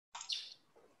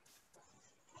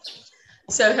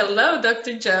So hello,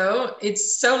 Dr. Joe.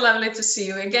 It's so lovely to see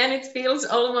you again. It feels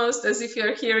almost as if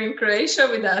you're here in Croatia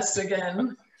with us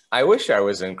again. I wish I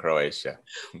was in Croatia.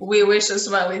 We wish as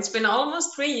well. It's been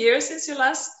almost 3 years since you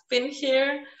last been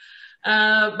here,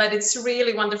 but it's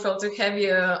really wonderful to have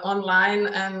you online.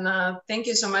 And thank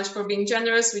you so much for being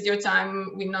generous with your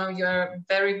time. We know you're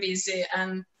very busy,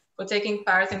 and for taking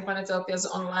part in Planetopia's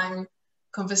online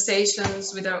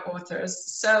conversations with our authors.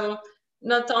 So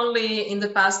not only in the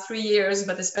past 3 years,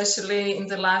 but especially in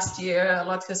the last year, a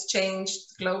lot has changed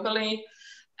globally,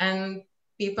 and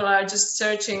people are just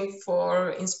searching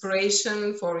for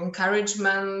inspiration, for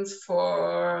encouragement,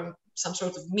 for some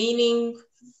sort of meaning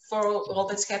for all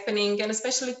that's happening, and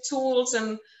especially tools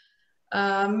and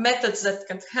methods that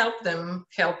can help them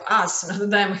help us,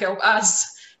 not them help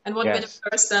us. And what better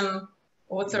person,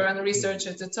 author and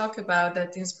researcher, to talk about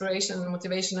that inspiration,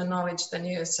 motivation, and knowledge than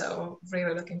you. So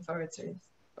really looking forward to it.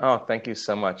 Oh, thank you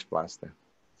so much, Vlasta.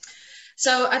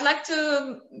 So I'd like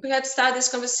to perhaps start this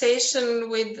conversation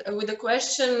with a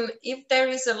question: if there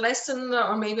is a lesson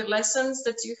or maybe lessons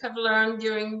that you have learned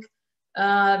during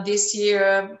this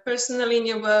year, personally in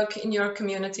your work, in your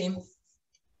community.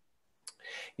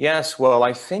 Yes, well,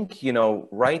 I think,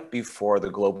 right before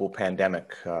the global pandemic,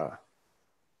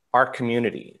 our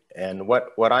community, and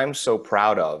what I'm so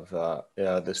proud of,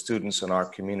 the students in our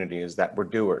community, is that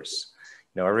we're doers.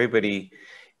 Everybody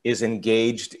is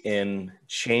engaged in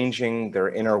changing their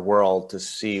inner world to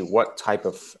see what type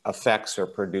of effects are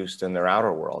produced in their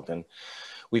outer world. And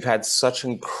we've had such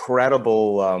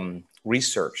incredible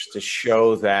research to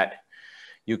show that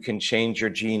you can change your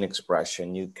gene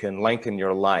expression, you can lengthen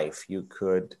your life, you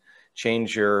could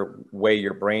change your way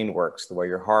your brain works, the way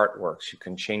your heart works, you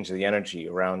can change the energy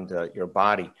around your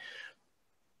body.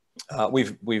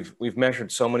 We've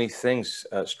measured so many things,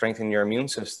 strengthen your immune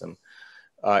system.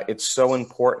 It's so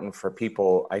important for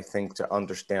people, I think, to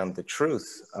understand the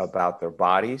truth about their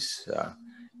bodies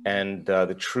and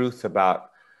the truth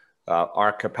about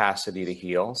our capacity to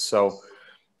heal. So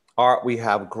we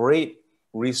have great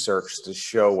research to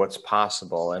show what's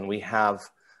possible, and we have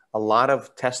a lot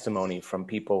of testimony from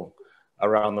people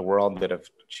around the world that have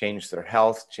changed their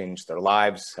health, changed their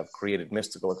lives, have created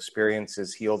mystical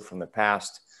experiences, healed from the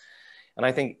past. And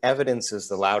I think evidence is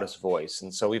the loudest voice.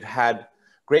 And so we've had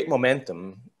great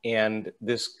momentum, and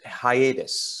this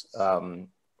hiatus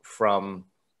from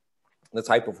the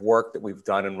type of work that we've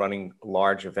done in running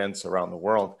large events around the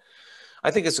world, I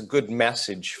think it's a good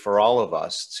message for all of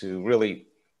us to really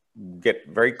get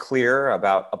very clear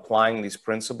about applying these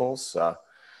principles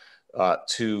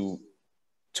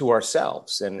to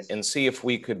ourselves and see if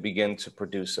we could begin to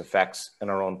produce effects in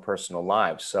our own personal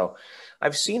lives. So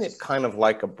I've seen it kind of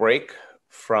like a break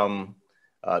from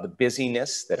the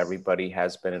busyness that everybody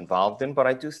has been involved in, but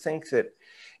I do think that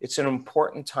it's an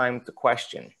important time to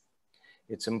question.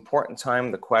 It's an important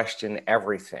time to question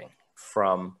everything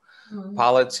from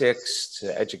politics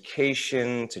to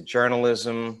education to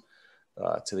journalism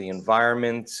to the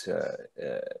environment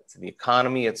to the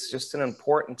economy. It's just an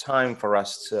important time for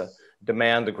us to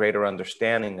demand a greater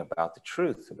understanding about the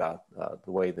truth about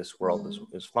the way this world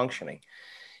is functioning.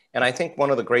 And I think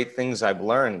one of the great things I've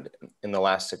learned in the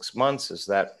last 6 months is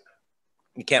that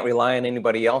you can't rely on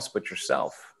anybody else but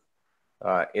yourself.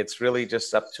 It's really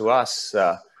just up to us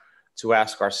to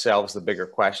ask ourselves the bigger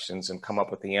questions and come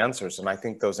up with the answers. And I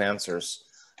think those answers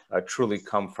truly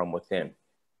come from within.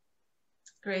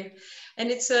 Great. And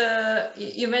it's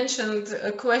you mentioned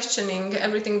questioning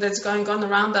everything that's going on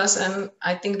around us, and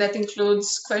I think that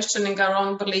includes questioning our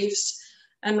own beliefs.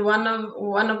 And one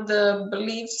of the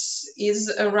beliefs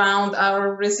is around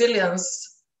our resilience.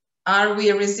 Are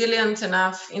we resilient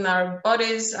enough in our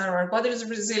bodies? Are our bodies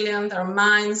resilient? Our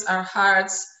minds, our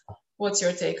hearts? What's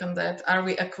your take on that? Are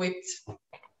we equipped?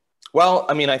 Well,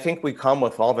 I mean, I think we come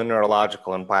with all the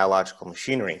neurological and biological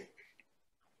machinery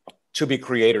to be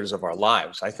creators of our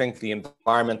lives. I think the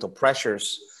environmental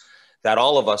pressures that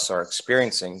all of us are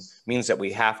experiencing means that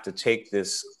we have to take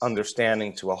this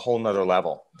understanding to a whole nother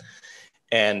level.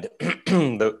 And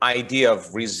the idea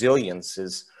of resilience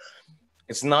is,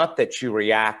 it's not that you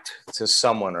react to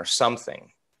someone or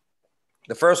something.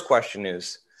 The first question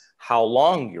is how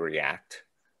long you react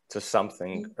to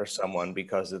something or someone,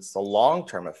 because it's the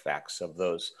long-term effects of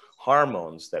those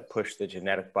hormones that push the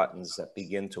genetic buttons that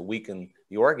begin to weaken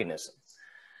the organism.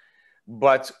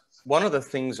 But one of the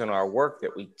things in our work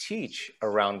that we teach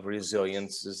around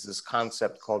resilience is this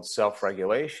concept called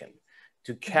self-regulation.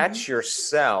 To catch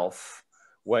yourself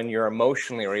when you're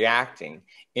emotionally reacting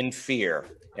in fear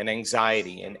and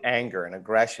anxiety and anger and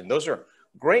aggression. Those are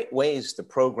great ways to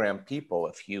program people.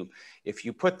 If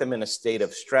you put them in a state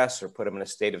of stress or put them in a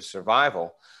state of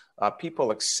survival,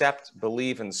 people accept,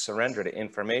 believe, and surrender to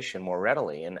information more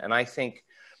readily. And I think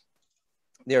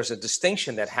there's a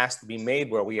distinction that has to be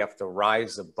made where we have to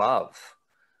rise above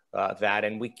that,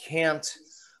 and we can't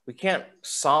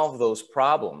solve those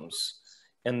problems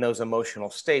in those emotional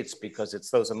states, because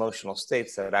it's those emotional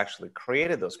states that actually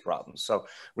created those problems. So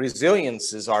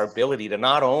resilience is our ability to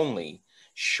not only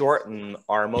shorten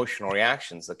our emotional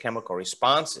reactions, the chemical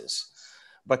responses,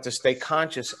 but to stay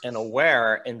conscious and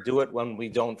aware and do it when we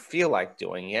don't feel like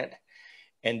doing it,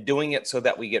 and doing it so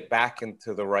that we get back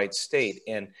into the right state.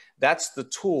 And that's the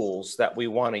tools that we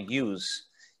want to use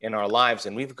in our lives.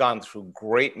 And we've gone through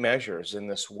great measures in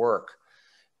this work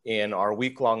in our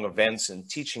week-long events and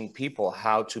teaching people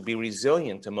how to be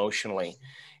resilient emotionally,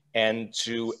 and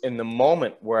to, in the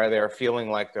moment where they're feeling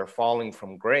like they're falling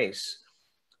from grace,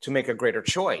 to make a greater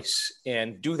choice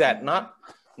and do that not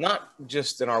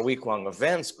just in our week-long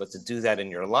events, but to do that in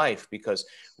your life, because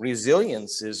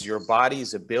resilience is your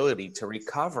body's ability to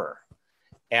recover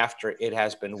after it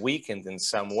has been weakened in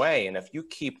some way. And if you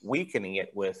keep weakening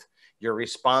it with your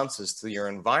responses to your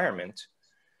environment,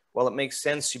 well, it makes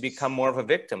sense you become more of a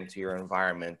victim to your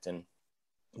environment. And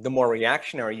the more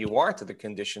reactionary you are to the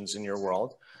conditions in your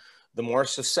world, the more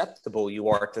susceptible you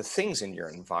are to things in your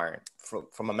environment,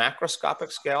 from a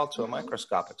macroscopic scale to a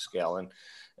microscopic scale. And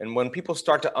when people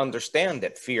start to understand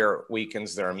that fear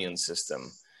weakens their immune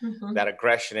system, that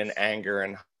aggression and anger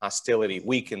and hostility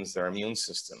weakens their immune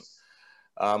system,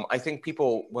 I think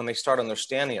people, when they start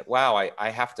understanding it, wow, I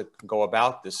have to go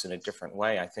about this in a different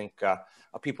way. I think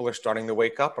people are starting to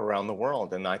wake up around the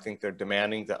world, and I think they're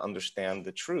demanding to understand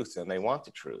the truth, and they want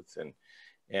the truth.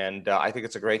 And I think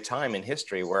it's a great time in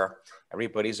history where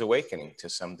everybody's awakening to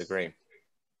some degree.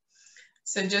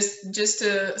 So just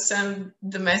to send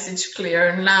the message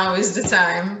clear, now is the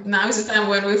time. Now is the time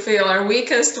when we feel our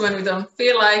weakest, when we don't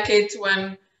feel like it,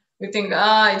 when we think,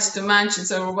 it's too much,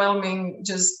 it's overwhelming,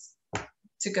 just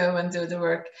to go and do the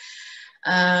work.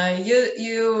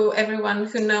 Everyone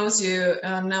who knows you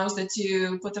knows that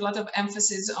you put a lot of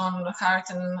emphasis on heart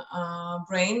and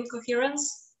brain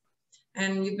coherence,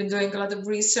 and you've been doing a lot of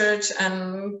research.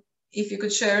 And if you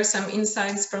could share some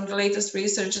insights from the latest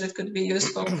research that could be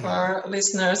useful for our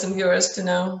listeners and viewers to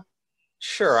know.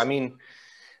 Sure. I mean,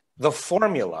 the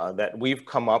formula that we've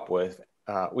come up with,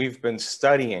 we've been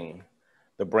studying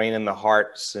the brain and the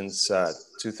heart since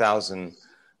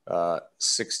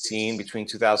 2016, between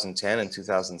 2010 and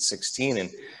 2016. And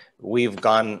we've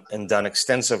gone and done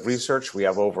extensive research. We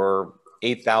have over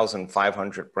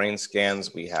 8,500 brain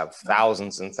scans. We have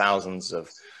thousands and thousands of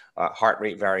heart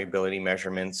rate variability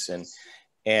measurements.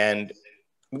 And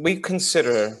we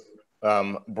consider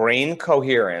brain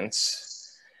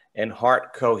coherence and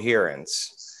heart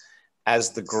coherence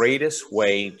as the greatest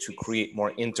way to create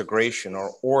more integration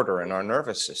or order in our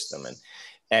nervous system.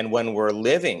 And when we're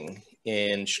living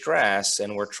in stress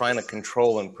and we're trying to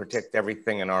control and protect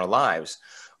everything in our lives,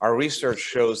 our research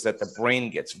shows that the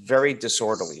brain gets very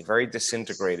disorderly, very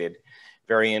disintegrated,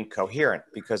 very incoherent,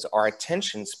 because our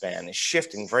attention span is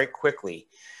shifting very quickly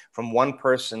from one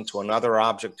person to another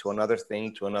object, to another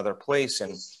thing, to another place.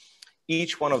 And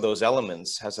each one of those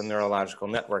elements has a neurological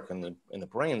network in the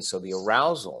brain. So the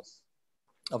arousal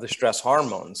of the stress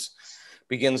hormones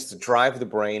begins to drive the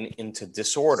brain into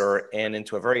disorder and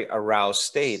into a very aroused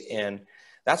state. And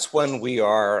that's when we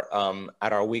are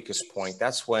at our weakest point.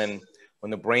 That's when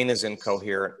the brain is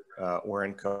incoherent, we're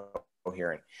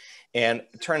incoherent. And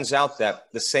it turns out that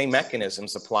the same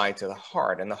mechanisms apply to the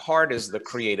heart. And the heart is the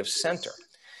creative center.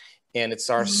 And it's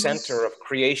our center of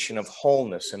creation, of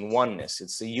wholeness and oneness.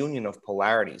 It's the union of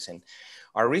polarities. And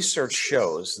our research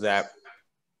shows that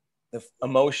the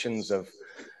emotions of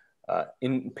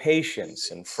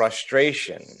impatience and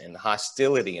frustration and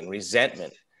hostility and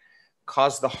resentment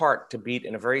cause the heart to beat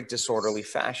in a very disorderly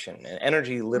fashion. And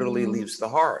energy literally leaves the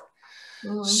heart.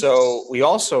 So we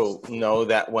also know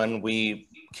that when we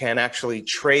can actually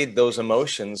trade those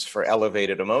emotions for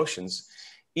elevated emotions,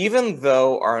 even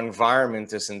though our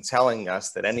environment isn't telling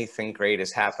us that anything great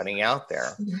is happening out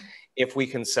there, if we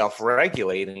can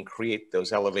self-regulate and create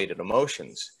those elevated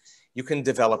emotions, you can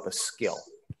develop a skill.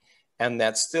 And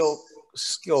that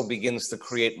skill begins to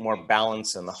create more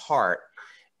balance in the heart.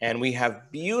 And we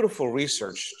have beautiful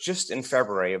research just in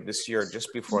February of this year,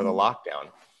 just before the lockdown,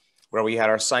 where we had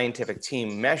our scientific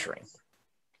team measuring.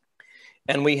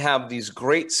 And we have these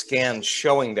great scans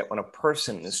showing that when a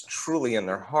person is truly in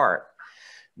their heart,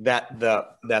 that the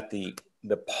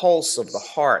pulse of the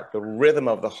heart, the rhythm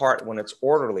of the heart, when it's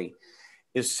orderly,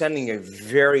 is sending a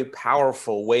very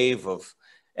powerful wave of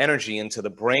energy into the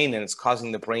brain, and it's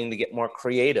causing the brain to get more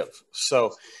creative.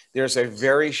 So there's a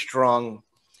very strong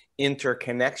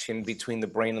interconnection between the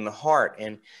brain and the heart.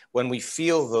 And when we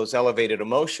feel those elevated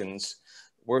emotions,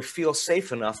 we feel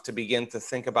safe enough to begin to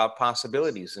think about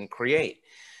possibilities and create.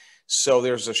 So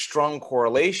there's a strong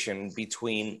correlation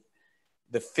between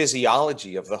the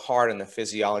physiology of the heart and the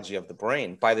physiology of the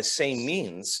brain. By the same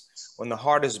means, when the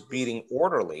heart is beating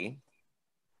orderly,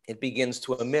 it begins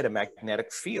to emit a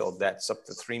magnetic field that's up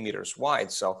to 3 meters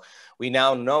wide. So we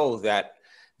now know that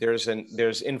there's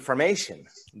information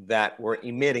that we're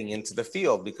emitting into the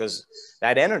field, because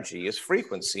that energy is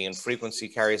frequency, and frequency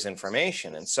carries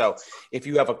information. And so if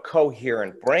you have a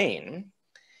coherent brain,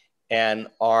 and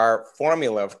our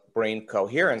formula of brain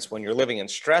coherence, when you're living in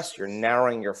stress, you're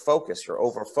narrowing your focus, you're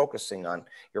over-focusing on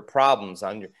your problems,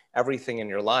 on everything in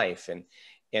your life.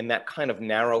 And that kind of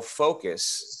narrow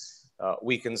focus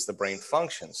weakens the brain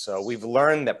function. So we've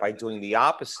learned that by doing the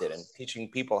opposite and teaching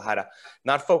people how to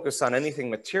not focus on anything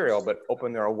material, but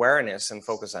open their awareness and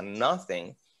focus on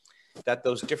nothing, that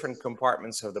those different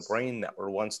compartments of the brain that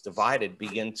were once divided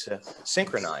begin to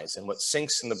synchronize. And what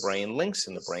syncs in the brain links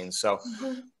in the brain. So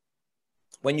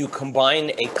when you combine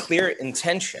a clear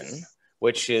intention,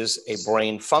 which is a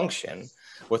brain function,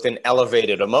 with an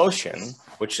elevated emotion,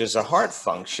 which is a heart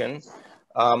function,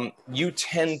 you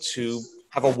tend to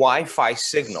have a Wi-Fi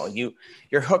signal.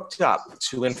 You're hooked up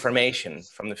to information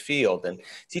from the field, and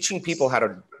teaching people how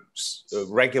to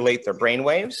regulate their brain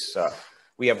waves.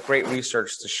 We have great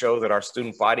research to show that our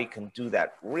student body can do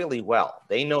that really well.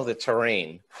 They know the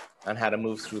terrain on how to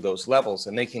move through those levels,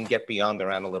 and they can get beyond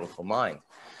their analytical mind.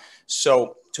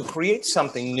 So to create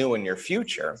something new in your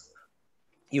future,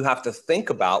 you have to think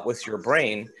about, with your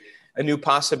brain, a new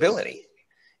possibility.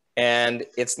 And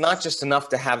it's not just enough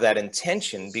to have that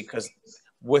intention, because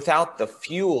without the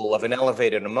fuel of an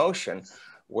elevated emotion,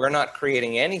 we're not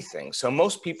creating anything. So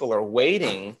most people are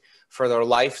waiting for their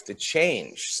life to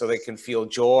change so they can feel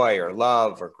joy or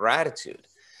love or gratitude.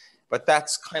 But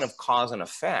that's kind of cause and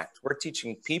effect. We're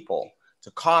teaching people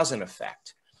to cause and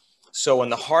effect. So when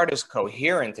the heart is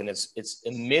coherent and it's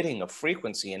emitting a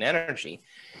frequency and energy,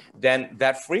 then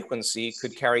that frequency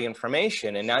could carry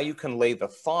information. And now you can lay the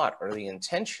thought or the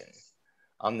intention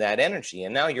on that energy.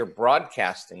 And now you're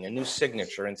broadcasting a new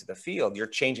signature into the field. You're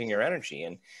changing your energy.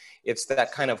 And it's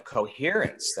that kind of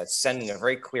coherence that's sending a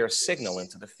very clear signal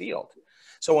into the field.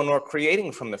 So when we're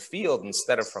creating from the field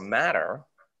instead of from matter,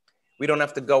 we don't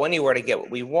have to go anywhere to get what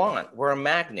we want. We're a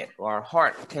magnet. Our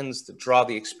heart tends to draw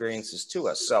the experiences to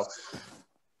us. So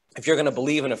if you're going to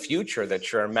believe in a future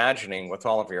that you're imagining with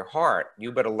all of your heart,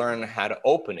 you better learn how to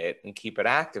open it and keep it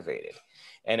activated.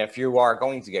 And if you are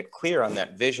going to get clear on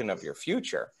that vision of your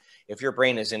future, if your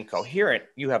brain is incoherent,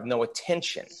 you have no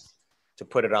attention to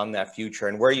put it on that future.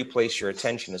 And where you place your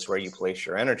attention is where you place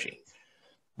your energy.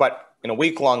 But in a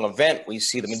week-long event, we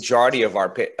see the majority of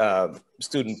our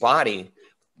student body,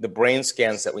 the brain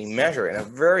scans that we measure, in a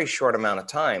very short amount of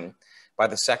time, by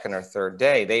the second or third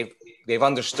day, they've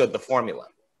understood the formula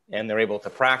and they're able to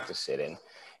practice it.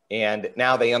 And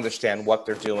now they understand what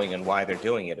they're doing and why they're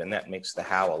doing it. And that makes the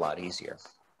how a lot easier.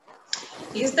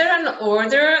 Is there an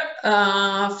order?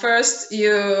 First,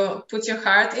 you put your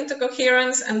heart into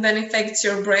coherence and then affects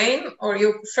your brain? Or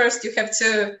first you have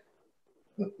to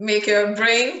make your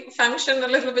brain function a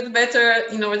little bit better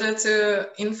in order to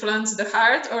influence the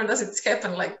heart? Or does it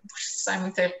happen like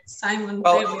simultaneously?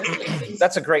 Well,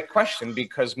 that's a great question,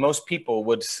 because most people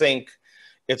would think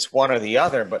it's one or the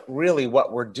other. But really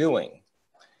what we're doing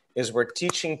is we're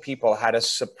teaching people how to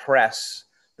suppress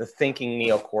the thinking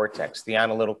neocortex, the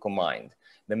analytical mind.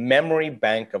 The memory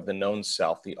bank of the known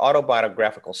self, the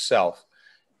autobiographical self,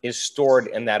 is stored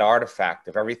in that artifact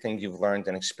of everything you've learned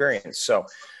and experienced. So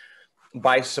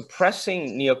by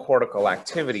suppressing neocortical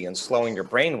activity and slowing your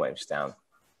brain waves down,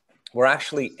 we're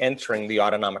actually entering the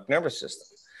autonomic nervous system.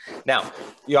 Now,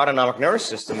 the autonomic nervous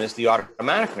system is the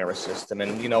automatic nervous system.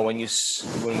 And, you know, when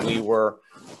we were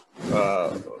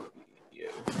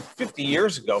 50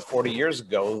 years ago, 40 years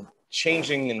ago,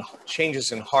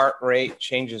 changes in heart rate,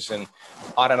 changes in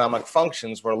autonomic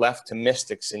functions were left to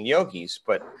mystics and yogis,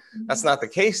 but that's not the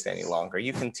case any longer.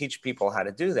 You can teach people how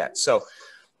to do that. So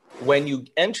when you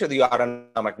enter the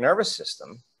autonomic nervous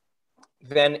system,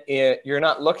 then you're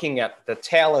not looking at the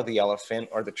tail of the elephant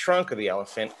or the trunk of the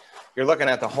elephant. You're looking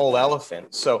at the whole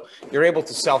elephant. So you're able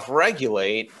to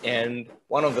self-regulate, and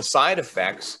one of the side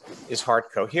effects is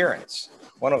heart coherence.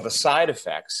 One of the side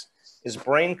effects is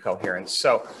brain coherence.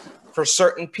 So for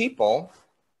certain people,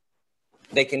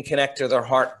 they can connect to their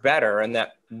heart better, and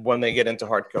that when they get into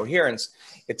heart coherence,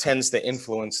 it tends to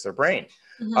influence their brain.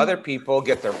 Mm-hmm. Other people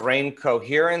get their brain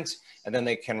coherent, and then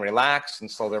they can relax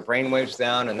and slow their brain waves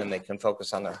down, and then they can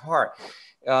focus on their heart.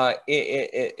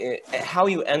 how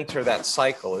you enter that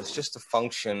cycle is just a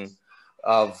function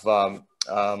of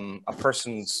a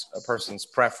person's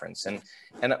preference. And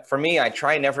for me, I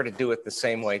try never to do it the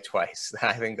same way twice.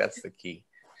 I think that's the key.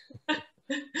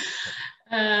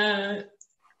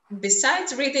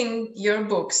 Besides reading your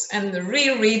books and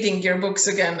rereading your books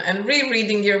again and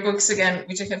rereading your books again,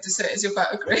 which I have to say as your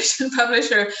Croatian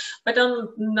publisher, but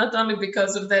not only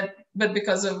because of that, but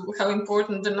because of how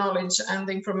important the knowledge and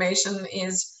the information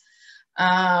is,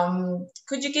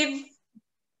 could you give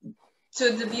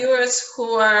to the viewers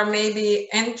who are maybe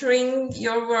entering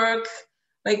your work,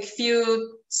 like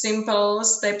few simple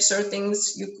steps or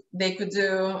things they could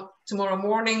do tomorrow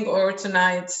morning or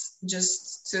tonight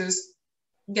just to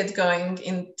get going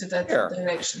into that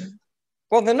direction?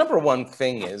 Well, the number one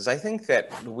thing is, I think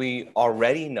that we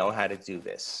already know how to do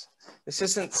this. This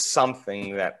isn't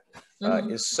something that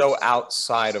is so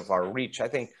outside of our reach. I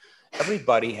think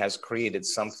everybody has created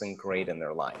something great in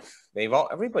their life.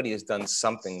 Everybody has done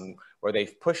something where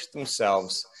they've pushed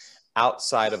themselves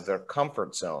outside of their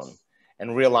comfort zone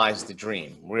and realized the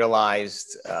dream,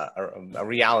 realized a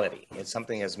reality. It's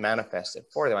something has manifested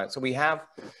for them. So we have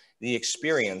the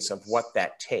experience of what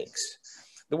that takes.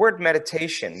 The word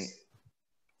meditation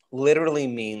literally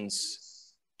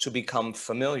means to become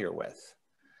familiar with.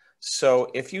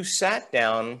 So if you sat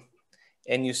down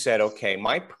and you said, okay,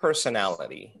 my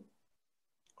personality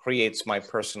creates my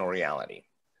personal reality.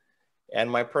 And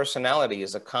my personality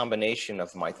is a combination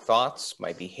of my thoughts,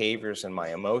 my behaviors, and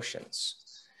my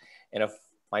emotions. And if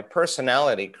my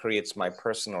personality creates my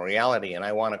personal reality and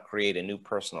I want to create a new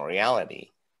personal reality,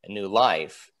 a new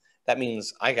life, that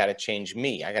means I got to change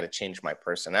me. I got to change my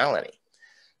personality.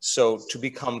 So to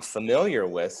become familiar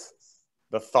with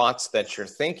the thoughts that you're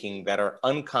thinking that are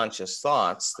unconscious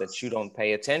thoughts that you don't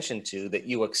pay attention to, that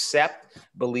you accept,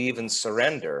 believe, and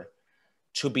surrender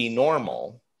to be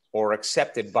normal or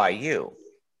accepted by you.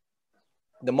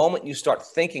 The moment you start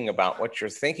thinking about what you're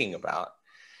thinking about,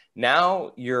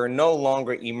 now you're no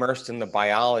longer immersed in the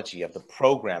biology of the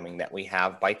programming that we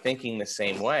have by thinking the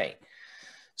same way.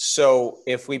 So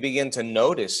if we begin to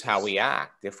notice how we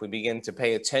act, if we begin to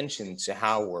pay attention to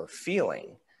how we're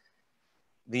feeling,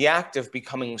 the act of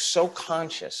becoming so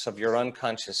conscious of your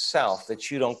unconscious self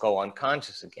that you don't go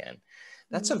unconscious again,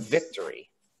 that's a victory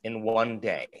in one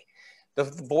day. The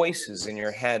voices in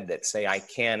your head that say, I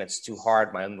can't, it's too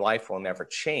hard, my life will never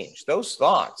change, those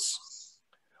thoughts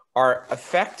are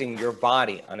affecting your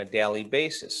body on a daily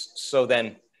basis. So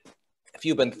then if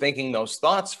you've been thinking those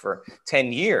thoughts for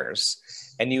 10 years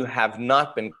and you have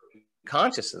not been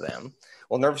conscious of them,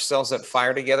 well, nerve cells that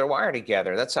fire together wire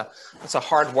together. That's a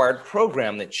hardwired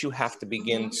program that you have to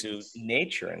begin to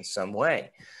nature in some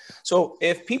way. So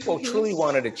if people truly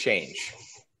wanted to change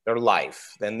their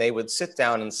life, then they would sit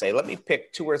down and say, let me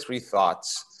pick 2 or 3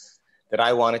 thoughts that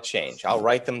I want to change. I'll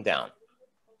write them down.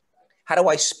 How do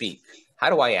I speak? How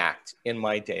do I act in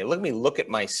my day? Let me look at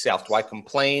myself. Do I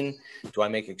complain? Do I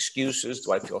make excuses?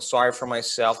 Do I feel sorry for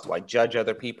myself? Do I judge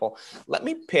other people? Let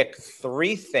me pick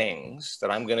 3 things that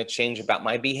I'm going to change about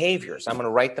my behaviors. I'm going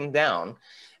to write them down,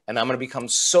 and I'm going to become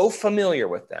so familiar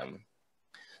with them,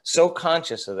 so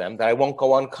conscious of them that I won't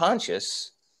go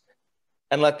unconscious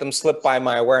and let them slip by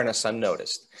my awareness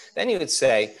unnoticed. Then you would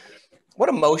say, what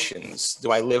emotions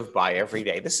do I live by every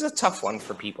day? This is a tough one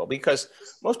for people because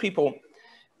most people,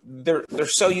 they're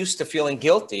so used to feeling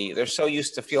guilty. They're so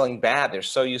used to feeling bad. They're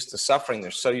so used to suffering.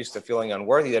 They're so used to feeling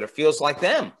unworthy that it feels like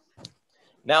them.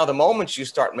 Now, the moment you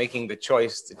start making the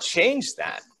choice to change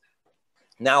that,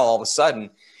 now all of a sudden,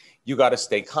 you got to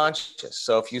stay conscious.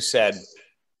 So if you said,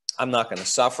 I'm not going to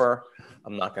suffer,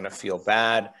 I'm not going to feel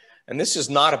bad, and this is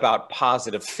not about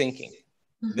positive thinking.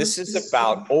 This is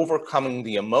about overcoming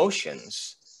the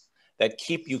emotions that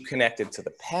keep you connected to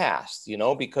the past, you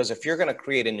know, because if you're going to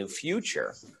create a new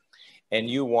future and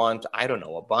you want, I don't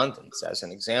know, abundance as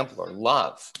an example, or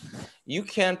love, you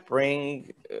can't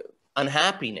bring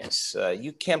unhappiness.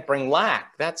 You can't bring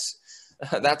lack. That's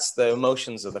the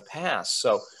emotions of the past.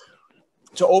 So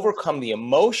to overcome the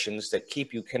emotions that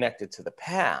keep you connected to the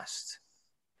past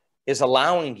is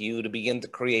allowing you to begin to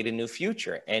create a new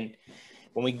future. And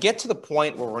when we get to the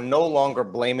point where we're no longer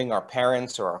blaming our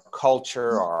parents or our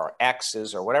culture or our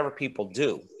exes or whatever people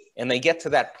do, and they get to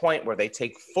that point where they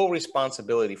take full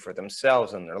responsibility for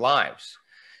themselves and their lives,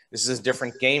 this is a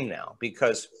different game now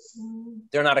because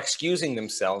they're not excusing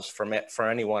themselves for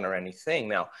anyone or anything.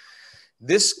 Now,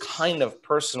 this kind of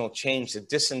personal change, the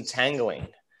disentangling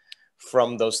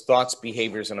from those thoughts,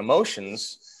 behaviors, and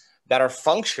emotions that are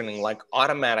functioning like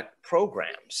automatic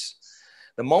programs.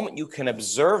 The moment you can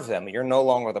observe them, you're no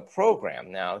longer the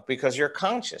program now because you're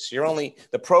conscious. You're only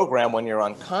the program when you're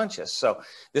unconscious. So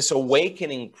this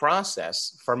awakening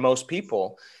process for most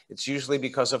people, it's usually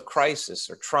because of crisis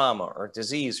or trauma or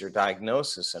disease or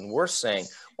diagnosis. And we're saying,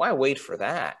 why wait for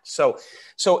that? So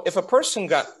if a person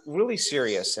got really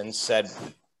serious and said,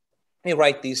 let me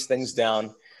write these things down,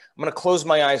 I'm going to close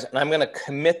my eyes and I'm going to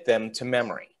commit them to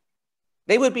memory.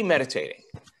 They would be meditating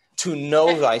to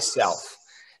know thyself.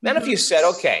 Then if you said,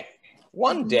 okay,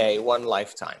 one day, one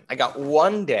lifetime, I got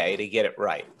one day to get it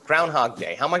right. Groundhog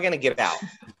Day. How am I going to get it out?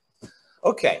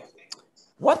 Okay.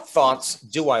 What thoughts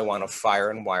do I want to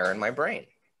fire and wire in my brain?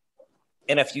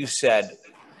 And if you said,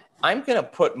 I'm going to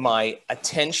put my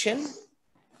attention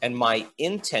and my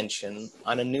intention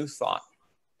on a new thought,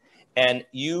 and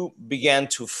you began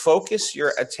to focus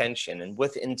your attention, and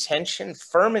with intention,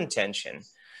 firm intention,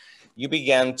 you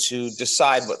began to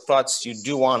decide what thoughts you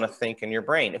do want to think in your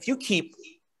brain. If you keep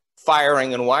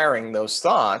firing and wiring those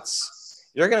thoughts,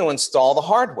 you're going to install the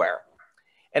hardware.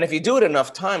 And if you do it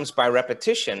enough times by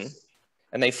repetition,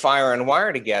 and they fire and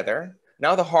wire together,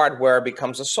 now the hardware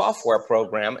becomes a software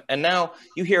program, and now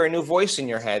you hear a new voice in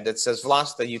your head that says,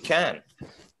 Vlasta, you can.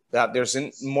 That there's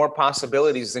more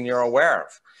possibilities than you're aware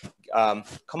of.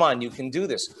 Come on, you can do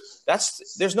this.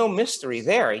 There's no mystery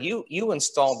there. You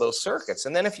install those circuits.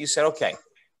 And then if you said, okay,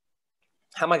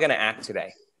 how am I going to act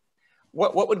today?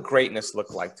 What would greatness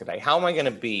look like today? How am I going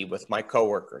to be with my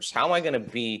coworkers? How am I going to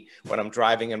be when I'm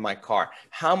driving in my car?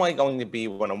 How am I going to be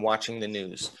when I'm watching the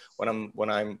news, when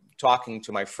I'm talking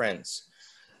to my friends?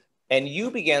 And you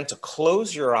began to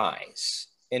close your eyes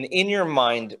and in your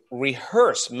mind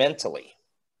rehearse mentally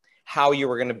how you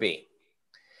were going to be.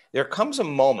 There comes a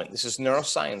moment, this is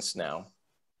neuroscience now,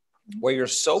 where you're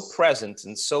so present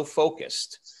and so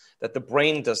focused that the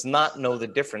brain does not know the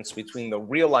difference between the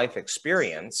real life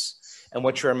experience and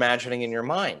what you're imagining in your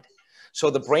mind. So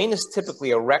the brain is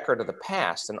typically a record of the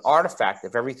past, an artifact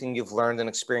of everything you've learned and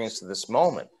experienced to this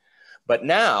moment. But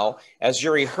now, as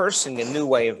you're rehearsing a new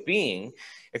way of being,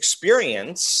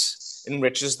 experience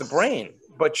enriches the brain,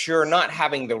 but you're not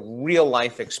having the real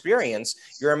life experience,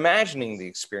 you're imagining the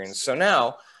experience. So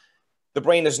now, the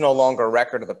brain is no longer a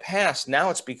record of the past. Now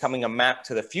it's becoming a map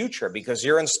to the future because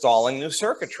you're installing new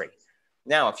circuitry.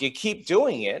 Now, if you keep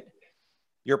doing it,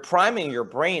 you're priming your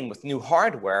brain with new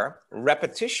hardware.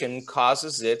 Repetition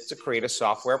causes it to create a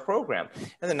software program.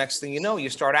 And the next thing you know, you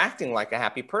start acting like a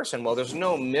happy person. Well, there's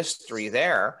no mystery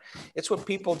there. It's what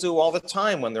people do all the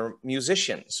time when they're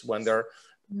musicians, when they're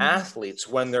athletes,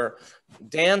 when they're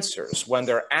dancers, when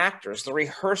they're actors. They're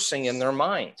rehearsing in their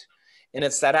mind. And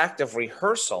it's that act of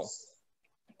rehearsal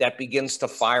that begins to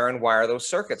fire and wire those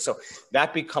circuits. So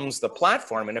that becomes the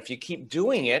platform. And if you keep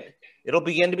doing it, it'll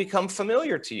begin to become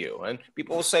familiar to you. And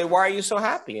people will say, why are you so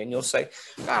happy? And you'll say,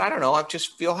 God, I don't know, I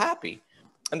just feel happy.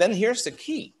 And then here's the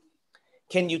key.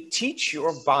 Can you teach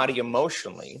your body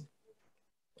emotionally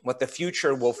what the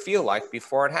future will feel like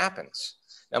before it happens?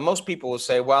 Now, most people will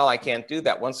say, well, I can't do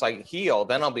that. Once I heal,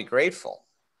 then I'll be grateful.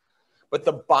 But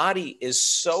the body is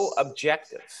so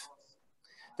objective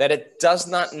that it does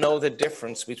not know the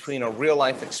difference between a real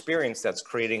life experience that's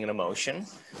creating an emotion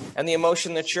and the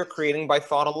emotion that you're creating by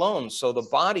thought alone. So the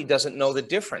body doesn't know the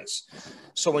difference.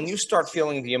 So when you start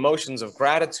feeling the emotions of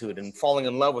gratitude and falling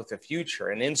in love with the future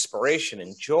and inspiration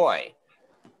and joy,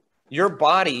 your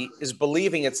body is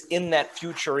believing it's in that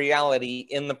future reality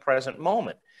in the present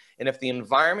moment. And if the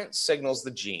environment signals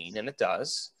the gene, and it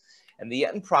does, and the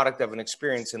end product of an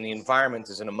experience in the environment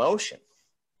is an emotion,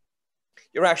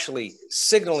 you're actually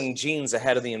signaling genes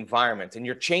ahead of the environment, and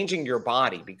you're changing your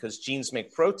body because genes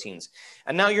make proteins.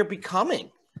 And now you're becoming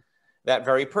that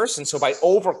very person. So by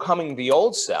overcoming the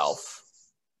old self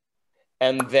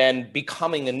and then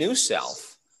becoming a new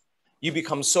self, you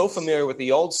become so familiar with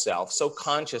the old self, so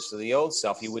conscious of the old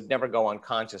self, you would never go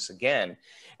unconscious again.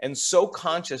 And so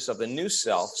conscious of the new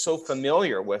self, so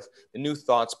familiar with the new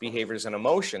thoughts, behaviors, and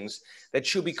emotions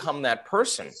that you become that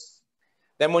person.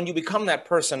 Then when you become that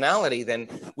personality, then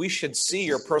we should see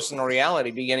your personal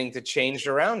reality beginning to change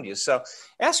around you. So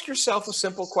ask yourself a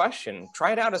simple question.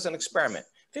 Try it out as an experiment.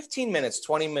 15 minutes,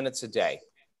 20 minutes a day.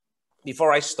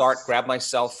 Before I start, grab my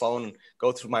cell phone and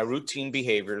go through my routine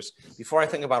behaviors. Before I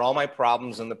think about all my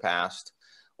problems in the past,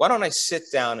 why don't I sit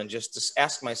down and just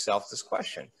ask myself this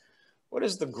question? What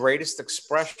is the greatest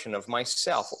expression of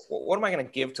myself? What am I going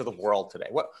to give to the world today?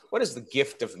 What is the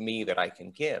gift of me that I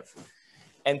can give?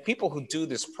 And people who do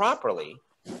this properly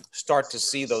start to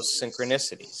see those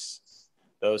synchronicities,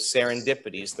 those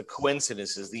serendipities, the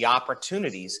coincidences, the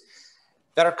opportunities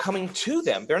that are coming to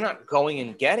them. They're not going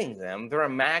and getting them. They're a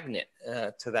magnet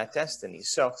to that destiny.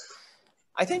 So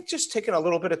I think just taking a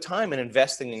little bit of time and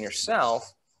investing in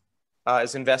yourself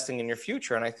is investing in your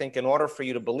future. And I think in order for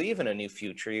you to believe in a new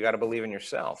future, you got to believe in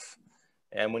yourself.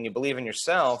 And when you believe in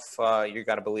yourself, you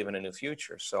got to believe in a new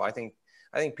future. So I think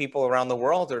people around the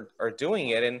world are doing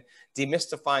it and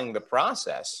demystifying the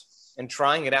process and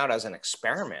trying it out as an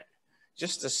experiment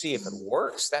just to see if it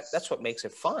works. That's what makes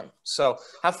it fun. So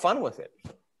have fun with it.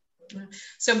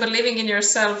 So believing in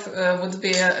yourself would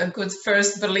be a good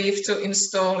first belief to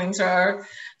install into our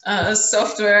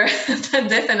software,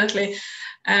 definitely.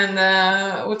 And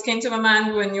what came to my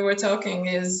mind when you were talking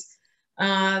is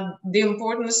the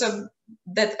importance of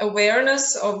that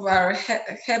awareness of our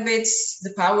habits,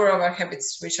 the power of our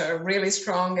habits, which are really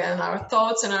strong, and our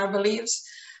thoughts and our beliefs,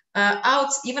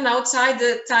 even outside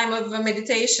the time of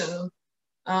meditation,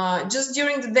 just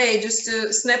during the day, just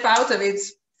to snap out of it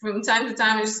from time to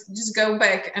time, just go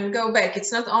back and go back.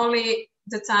 It's not only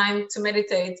the time to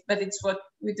meditate, but it's what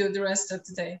we do the rest of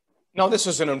the day. No, this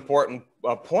is an important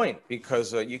point,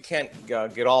 because you can't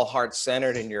get all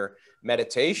heart-centered in your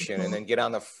meditation and then get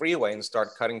on the freeway and start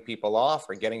cutting people off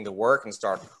or getting to work and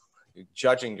start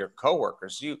judging your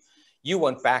coworkers. You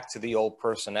went back to the old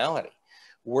personality.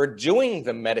 We're doing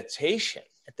the meditation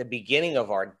at the beginning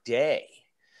of our day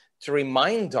to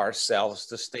remind ourselves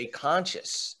to stay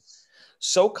conscious.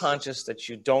 So conscious that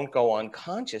you don't go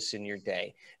unconscious in your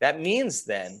day. That means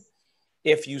then,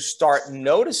 if you start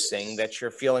noticing that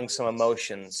you're feeling some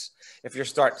emotions, if you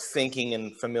start thinking in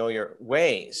familiar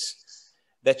ways,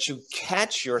 that you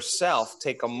catch yourself,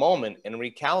 take a moment and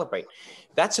recalibrate.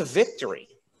 That's a victory.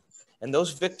 And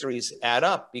those victories add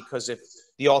up, because if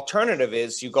the alternative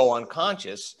is you go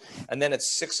unconscious and then it's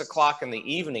 6 o'clock in the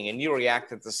evening and you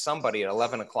reacted to somebody at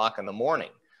 11 o'clock in the morning,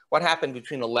 what happened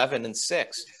between 11 and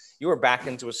 6? You were back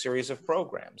into a series of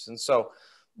programs. And so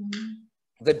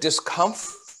the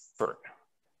discomfort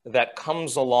that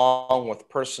comes along with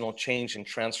personal change and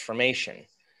transformation,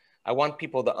 I want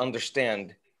people to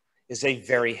understand, is a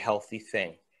very healthy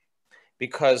thing,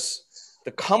 because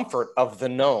the comfort of the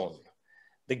known,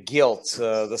 the guilt,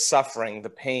 the suffering, the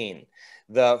pain,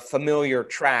 the familiar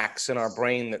tracks in our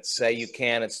brain that say you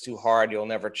can't, it's too hard, you'll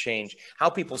never change, how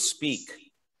people speak.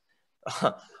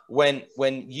 When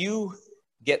you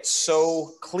get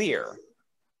so clear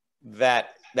that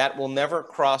will never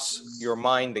cross your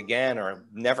mind again or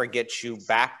never get you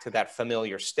back to that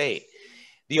familiar state.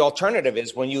 The alternative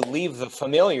is when you leave the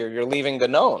familiar, you're leaving the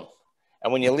known.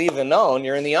 And when you leave the known,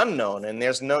 you're in the unknown, and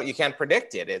you can't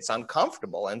predict it. It's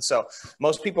uncomfortable. And so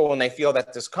most people, when they feel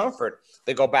that discomfort,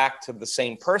 they go back to the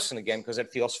same person again because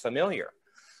it feels familiar.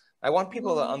 I want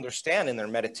people to understand in their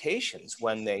meditations,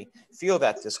 when they feel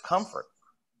that discomfort,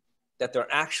 that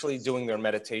they're actually doing their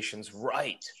meditations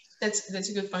right. That's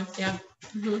a good point. Yeah.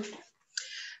 Mm-hmm.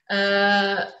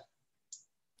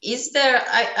 Is there?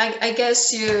 I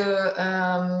guess you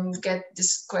get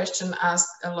this question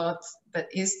asked a lot, but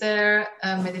is there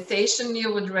a meditation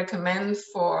you would recommend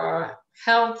for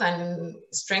health and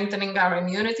strengthening our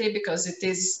immunity, because it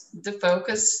is the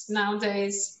focus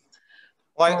nowadays?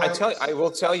 Well, I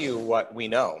will tell you what we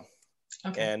know.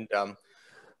 Okay. And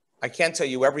I can't tell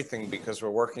you everything, because we're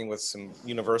working with some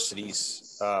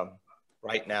universities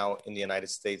right now in the United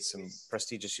States, some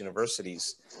prestigious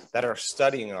universities that are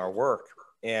studying our work.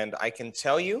 And I can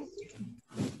tell you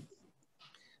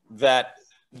that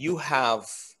you have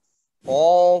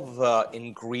all the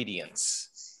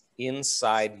ingredients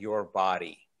inside your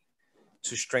body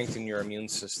to strengthen your immune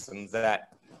system.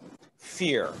 That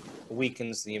fear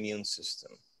weakens the immune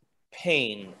system.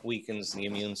 Pain weakens the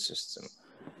immune system.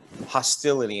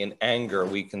 Hostility and anger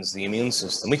weakens the immune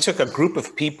system. We took a group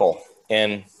of people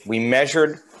and we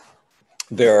measured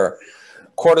their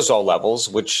cortisol levels,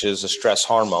 which is a stress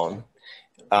hormone.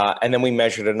 And then we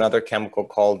measured another chemical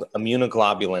called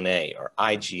immunoglobulin A, or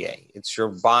IgA. It's your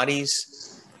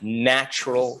body's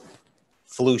natural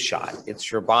flu shot.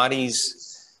 It's your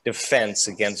body's defense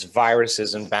against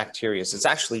viruses and bacteria. It's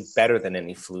actually better than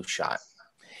any flu shot.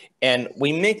 And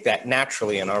we make that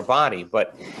naturally in our body.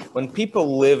 But when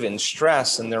people live in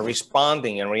stress and they're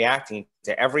responding and reacting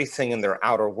to everything in their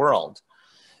outer world,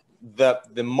 the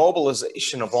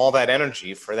mobilization of all that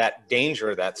energy for that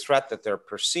danger, that threat that they're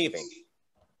perceiving,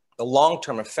 the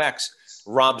long-term effects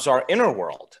robs our inner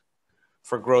world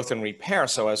for growth and repair.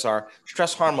 So as our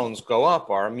stress hormones go up,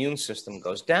 our immune system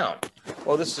goes down.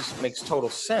 Well, this just makes total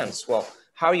sense. Well,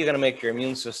 how are you going to make your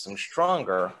immune system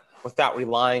stronger without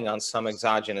relying on some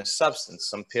exogenous substance,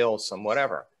 some pill, some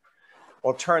whatever?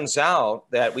 Well, it turns out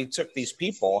that we took these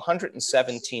people,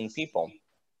 117 people.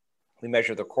 We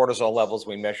measured their cortisol levels,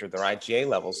 we measured their IgA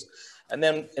levels. And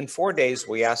then in 4 days,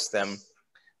 we asked them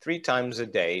 3 times a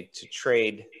day to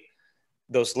trade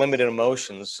those limited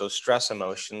emotions, those stress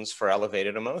emotions, for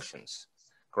elevated emotions.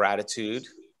 Gratitude,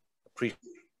 appreciation,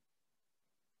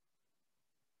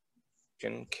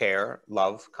 care,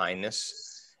 love,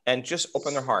 kindness, and just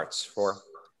open their hearts for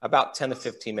about 10 to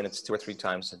 15 minutes, 2 or 3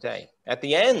 times a day. At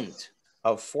the end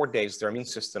of 4 days, their immune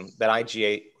system, that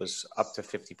IgA was up to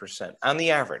 50% on the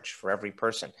average for every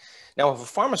person. Now, if a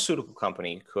pharmaceutical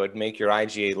company could make your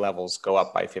IgA levels go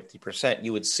up by 50%,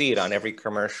 you would see it on every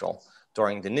commercial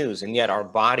during the news. And yet our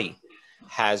body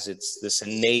has this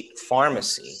innate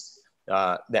pharmacy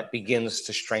that begins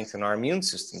to strengthen our immune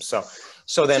system.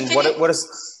 So then what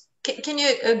is... Can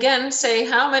you again say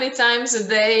how many times a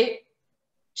day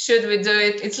should we do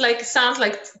it? It's like, it sounds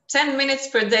like 10 minutes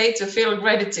per day to feel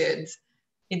gratitude.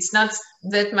 It's not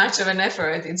that much of an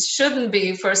effort. It shouldn't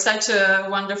be for such a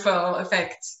wonderful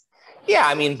effect. Yeah,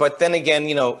 I mean, but then again,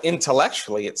 you know,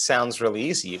 intellectually, it sounds really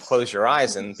easy. You close your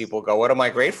eyes and people go, what am I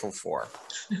grateful for?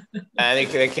 And they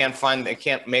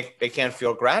can't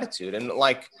feel gratitude. And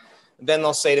like, then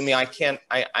they'll say to me, I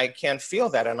can't feel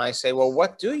that. And I say, well,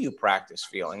 what do you practice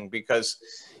feeling? Because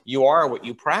you are what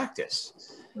you practice.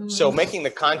 So making the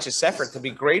conscious effort to be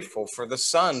grateful for the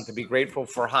sun, to be grateful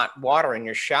for hot water in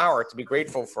your shower, to be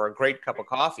grateful for a great cup of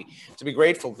coffee, to be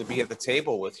grateful to be at the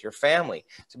table with your family,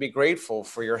 to be grateful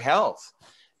for your health.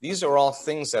 These are all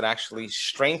things that actually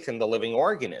strengthen the living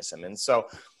organism. And so,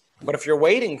 but if you're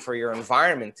waiting for your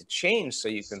environment to change so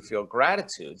you can feel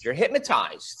gratitude, you're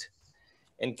hypnotized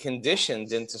and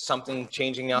conditioned into something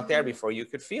changing out there before you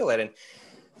could feel it. And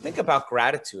think about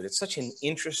gratitude. It's such an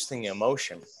interesting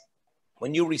emotion.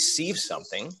 When you receive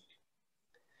something,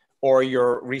 or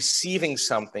you're receiving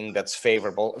something that's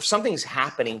favorable, if something's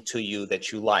happening to you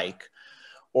that you like,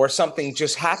 or something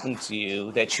just happened to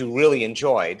you that you really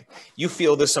enjoyed, you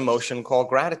feel this emotion called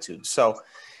gratitude. So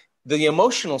the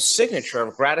emotional signature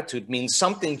of gratitude means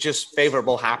something just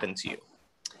favorable happened to you.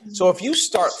 So if you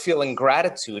start feeling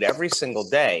gratitude every single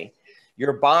day,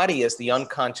 your body, as the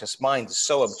unconscious mind, is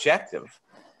so objective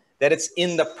that it's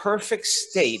in the perfect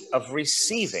state of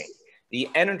receiving. The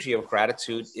energy of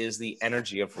gratitude is the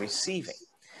energy of receiving.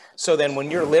 So then when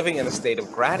you're living in a state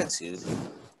of gratitude,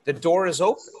 the door is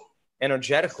open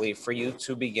energetically for you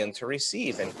to begin to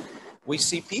receive. And we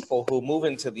see people who move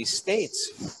into these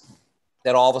states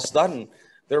that all of a sudden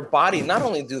their body, not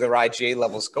only do their IgA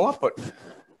levels go up, but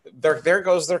there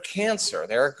goes their cancer,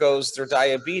 there goes their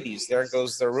diabetes, there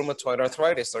goes their rheumatoid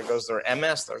arthritis, there goes their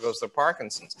MS, there goes their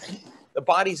Parkinson's. The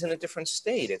body's in a different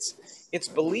state. It's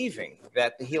believing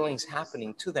that the healing's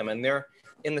happening to them, and they're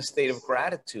in the state of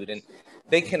gratitude, and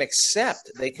they can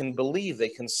accept, they can believe, they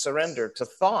can surrender to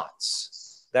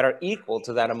thoughts that are equal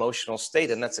to that emotional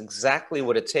state. And that's exactly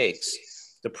what it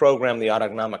takes to program the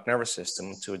autonomic nervous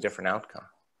system to a different outcome.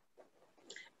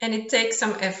 And it takes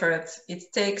some effort.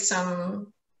 It takes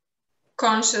some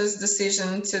conscious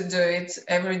decision to do it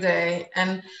every day.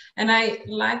 And I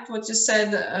liked what you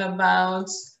said about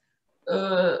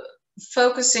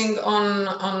focusing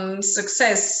on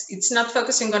success. It's not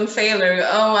focusing on failure.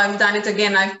 Oh, I've done it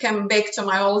again. I've come back to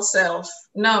my old self.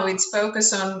 No, it's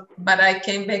focus on, but I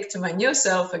came back to my new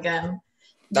self again.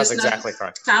 That's exactly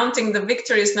correct. Counting the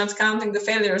victories, not counting the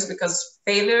failures, because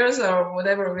failures, or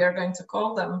whatever we are going to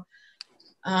call them,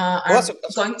 are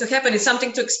going to happen. It's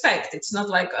something to expect. It's not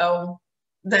like, oh,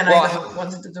 then I don't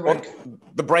want to do the work.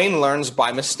 The brain learns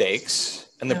by mistakes,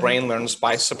 and the brain learns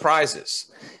by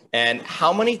surprises. And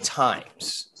how many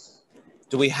times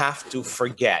do we have to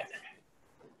forget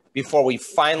before we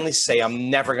finally say, I'm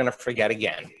never going to forget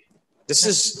again? This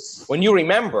is when you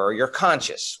remember, you're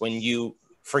conscious. When you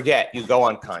forget, you go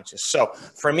unconscious. So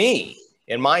for me,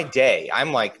 in my day,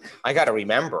 I'm like, I got to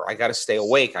remember, I got to stay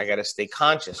awake, I got to stay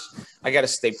conscious, I got to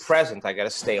stay present, I got to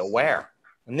stay aware.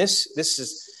 And this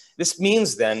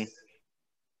means then,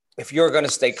 if you're going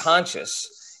to stay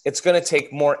conscious, it's going to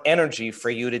take more energy for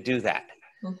you to do that.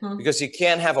 Because you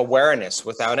can't have awareness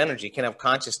without energy. You can't have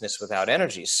consciousness without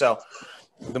energy. So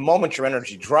the moment your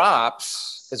energy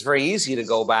drops, it's very easy to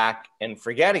go back and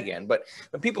forget again. But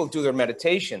when people do their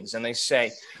meditations and they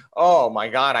say, oh my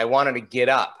God, I wanted to get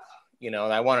up, you know,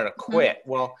 and I wanted to quit.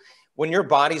 Well, when your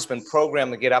body's been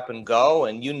programmed to get up and go,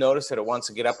 and you notice that it wants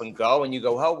to get up and go, and you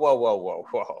go, oh, whoa, whoa, whoa,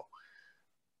 whoa.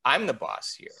 I'm the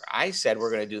boss here. I said we're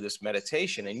going to do this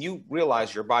meditation, and you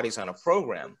realize your body's on a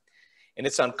program. And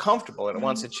it's uncomfortable, and it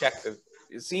wants to check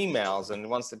its emails, and it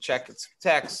wants to check its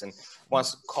texts, and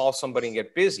wants to call somebody and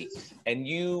get busy. And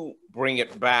you bring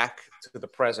it back to the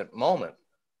present moment.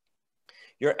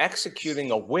 You're executing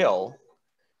a will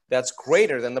that's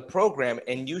greater than the program,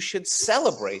 and you should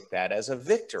celebrate that as a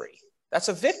victory. That's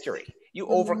a victory. You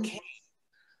overcame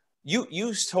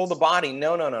You told the body,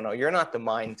 no, you're not the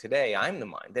mind today. I'm the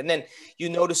mind. And then you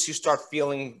notice you start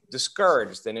feeling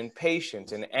discouraged and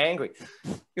impatient and angry.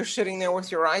 You're sitting there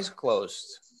with your eyes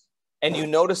closed, and you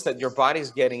notice that your body's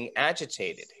getting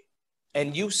agitated,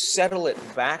 and you settle it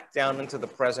back down into the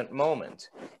present moment,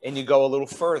 and you go a little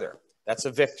further. That's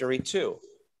a victory too.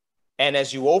 And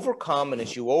as you overcome, and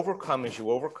as you overcome,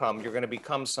 you're going to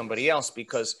become somebody else,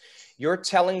 because you're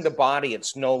telling the body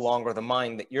it's no longer the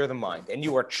mind, that you're the mind, and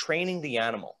you are training the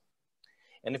animal.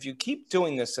 And if you keep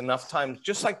doing this enough times,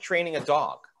 just like training a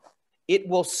dog, it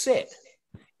will sit,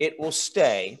 it will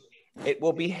stay, it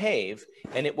will behave,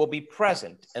 and it will be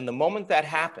present. And the moment that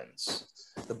happens,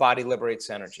 the body liberates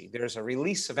energy. There's a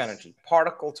release of energy,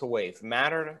 particle to wave,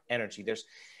 matter to energy.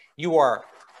 You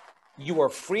are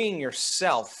freeing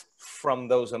yourself from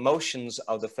those emotions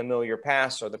of the familiar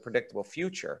past or the predictable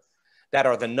future that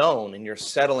are the known, and you're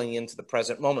settling into the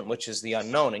present moment, which is the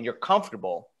unknown, and you're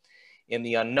comfortable in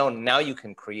the unknown. Now you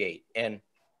can create. And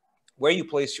where you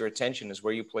place your attention is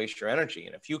where you place your energy.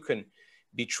 And if you can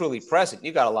be truly present,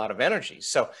 you got a lot of energy.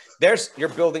 So you're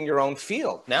building your own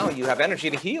field. Now you have energy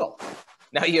to heal.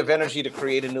 Now you have energy to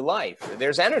create a new life.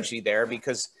 There's energy there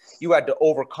because you had to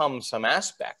overcome some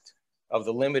aspect of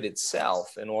the limited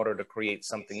self in order to create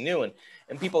something new.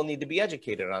 And people need to be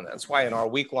educated on that. That's why in our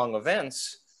week-long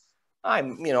events, I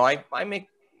make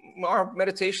our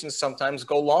meditations sometimes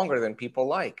go longer than people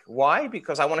like. Why?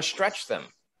 Because I want to stretch them.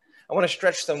 I want to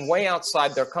stretch them way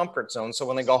outside their comfort zone. So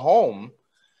when they go home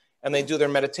and they do their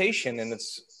meditation and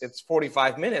it's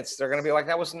 45 minutes, they're going to be like,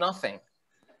 that was nothing.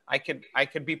 I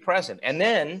could be present. And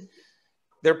then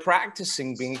they're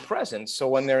practicing being present. So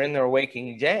when they're in their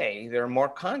waking day, they're more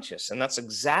conscious. And that's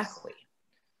exactly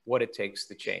what it takes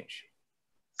to change.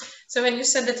 So when you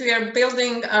said that we are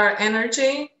building our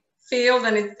energy field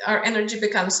and our energy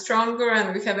becomes stronger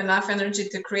and we have enough energy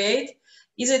to create,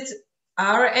 is it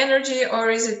our energy or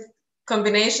is it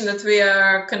combination that we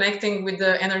are connecting with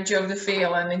the energy of the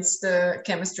field and it's the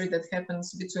chemistry that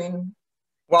happens between?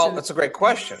 Well, that's a great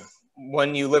question.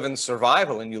 When you live in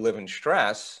survival and you live in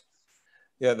stress,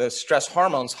 the stress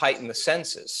hormones heighten the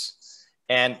senses,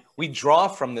 and we draw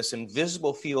from this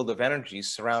invisible field of energy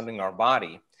surrounding our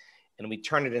body, and we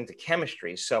turn it into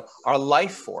chemistry. So our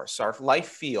life force, our life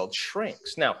field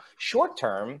shrinks. Now, short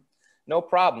term, no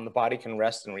problem. The body can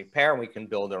rest and repair, and we can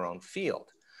build our own field.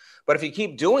 But if you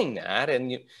keep doing that,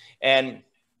 and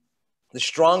the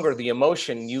stronger the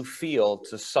emotion you feel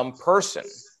to some person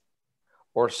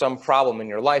or some problem in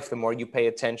your life, the more you pay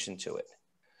attention to it.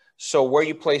 So where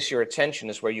you place your attention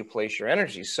is where you place your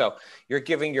energy. So you're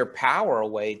giving your power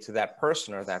away to that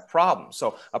person or that problem.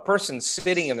 So a person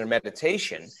sitting in their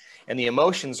meditation and the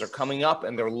emotions are coming up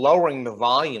and they're lowering the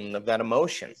volume of that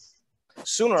emotion.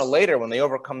 Sooner or later, when they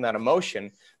overcome that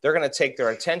emotion, they're going to take their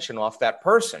attention off that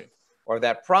person or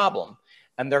that problem,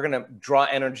 and they're going to draw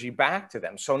energy back to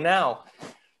them. So now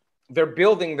they're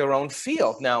building their own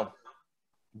field. Now,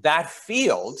 that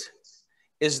field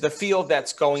is the field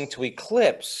that's going to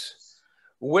eclipse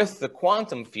with the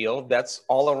quantum field that's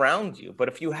all around you. But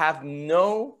if you have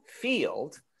no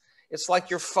field, it's like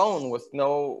your phone with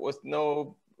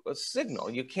no signal.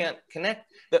 You can't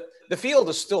connect. The field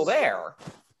is still there.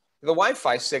 The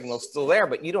Wi-Fi signal is still there,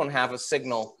 but you don't have a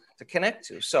signal to connect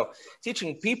to. So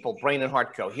teaching people brain and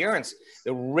heart coherence,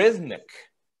 the rhythmic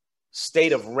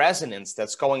state of resonance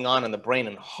that's going on in the brain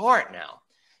and heart now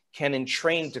can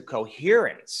entrain to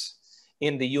coherence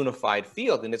in the unified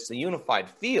field. And it's the unified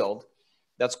field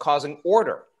that's causing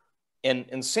order and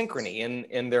synchrony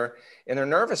in their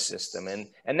nervous system.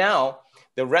 And now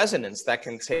the resonance that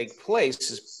can take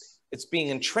place it's being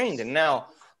entrained. And now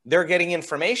they're getting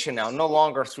information now, no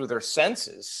longer through their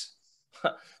senses.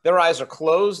 Their eyes are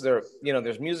closed.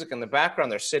 There's music in the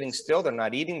background. They're sitting still. They're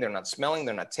not eating. They're not smelling.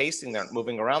 They're not tasting. They're not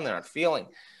moving around. They're not feeling.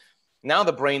 Now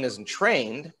the brain is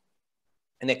entrained,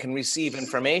 and it can receive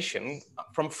information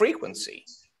from frequency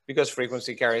because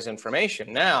frequency carries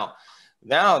information. Now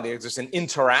there's an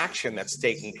interaction that's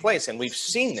taking place, and we've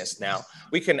seen this now.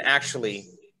 We can actually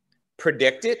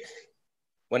predict it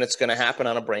when it's going to happen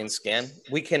on a brain scan.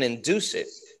 We can induce it,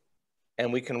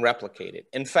 and we can replicate it.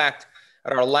 In fact,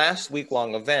 at our last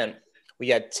week-long event, we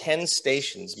had 10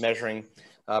 stations measuring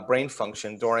brain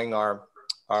function during our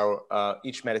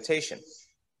each meditation.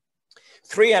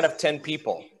 3 out of 10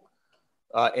 people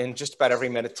in just about every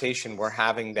meditation were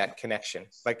having that connection,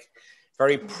 like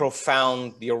very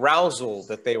profound. The arousal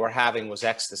that they were having was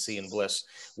ecstasy and bliss,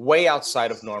 way outside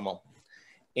of normal.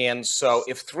 And so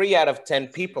if 3 out of 10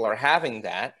 people are having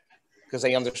that, because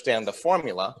they understand the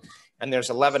formula, and there's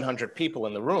 1,100 people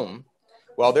in the room,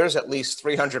 well, there's at least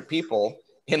 300 people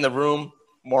in the room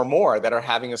more that are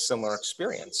having a similar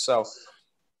experience. So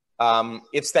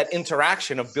it's that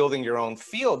interaction of building your own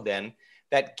field then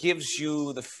that gives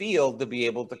you the field to be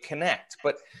able to connect.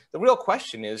 But the real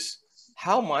question is,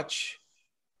 how much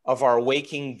of our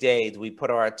waking day do we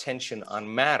put our attention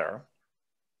on matter?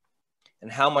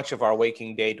 And how much of our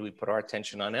waking day do we put our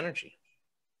attention on energy?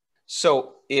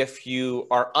 So if you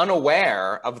are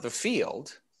unaware of the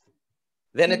field,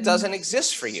 then it doesn't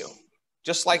exist for you.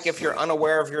 Just like if you're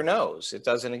unaware of your nose, it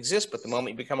doesn't exist. But the moment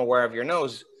you become aware of your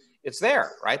nose, it's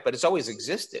there, right? But it's always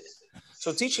existed.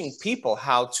 So teaching people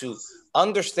how to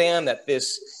understand that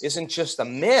this isn't just a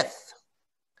myth.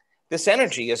 This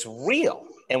energy is real.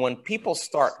 And when people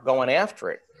start going after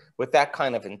it with that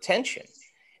kind of intention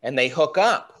and they hook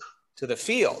up to the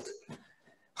field,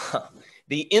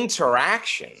 the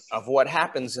interaction of what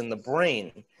happens in the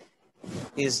brain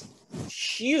is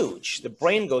huge. The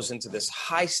brain goes into this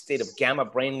high state of gamma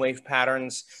brainwave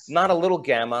patterns, not a little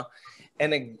gamma,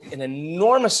 and an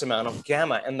enormous amount of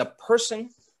gamma. And the person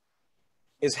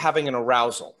is having an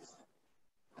arousal.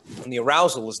 And the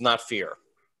arousal is not fear.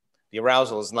 The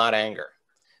arousal is not anger.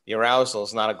 The arousal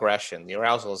is not aggression. The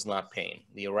arousal is not pain.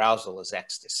 The arousal is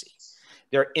ecstasy.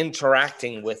 They're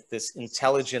interacting with this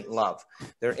intelligent love.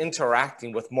 They're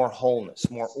interacting with more wholeness,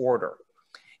 more order.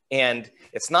 And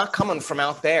it's not coming from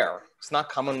out there. It's not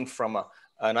coming from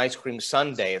an ice cream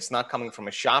sundae. It's not coming from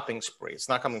a shopping spree. It's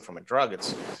not coming from a drug.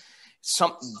 It's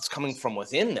something that's coming from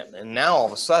within them. And now all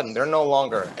of a sudden, they're no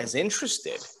longer as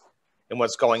interested in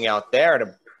what's going out there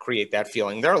to create that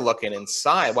feeling. They're looking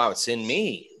inside. Wow, it's in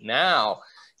me. Now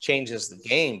changes the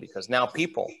game, because now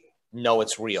people know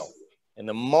it's real. And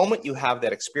the moment you have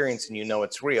that experience and you know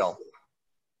it's real,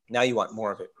 now you want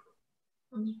more of it.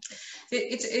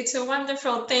 It's a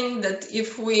wonderful thing that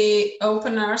if we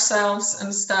open ourselves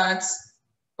and start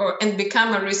and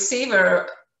become a receiver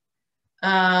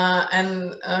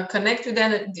and connect with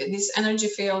this energy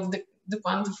field, the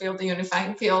quantum field, the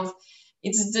unifying field,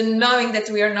 it's the knowing that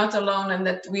we are not alone and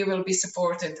that we will be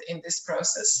supported in this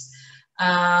process.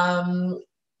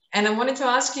 And I wanted to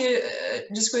ask you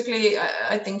just quickly,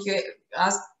 I think you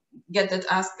get that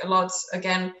asked a lot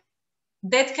again,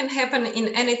 that can happen in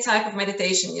any type of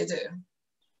meditation you do.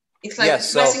 It's like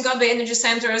blessing God, the energy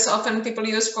centers often people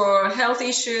use for health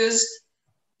issues.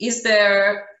 Is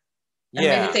there a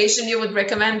meditation you would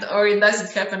recommend, or does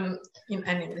it happen in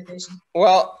any meditation?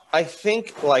 Well, I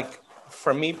think, like,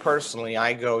 for me personally,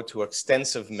 I go to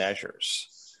extensive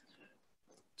measures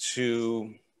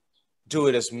to do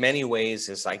it as many ways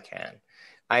as I can.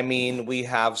 I mean, we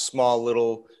have small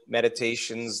little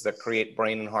meditations that create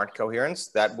brain and heart coherence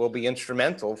that will be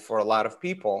instrumental for a lot of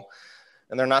people,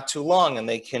 and they're not too long, and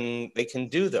they can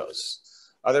do those.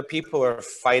 Other people are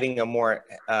fighting a more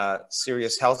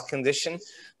serious health condition,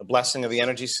 the blessing of the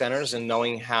energy centers, and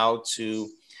knowing how to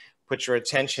put your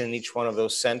attention in each one of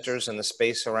those centers and the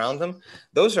space around them.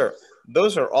 Those are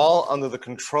all under the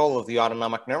control of the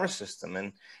autonomic nervous system,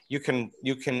 and you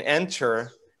can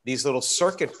enter these little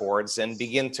circuit boards and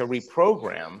begin to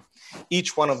reprogram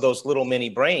each one of those little mini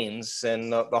brains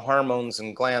and the hormones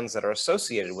and glands that are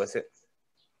associated with it.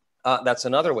 That's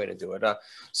another way to do it.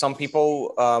 Some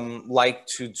people like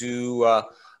to do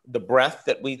the breath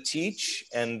that we teach,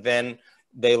 and then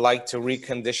they like to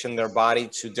recondition their body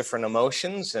to different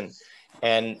emotions,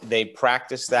 and they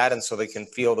practice that, and so they can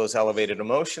feel those elevated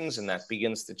emotions, and that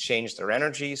begins to change their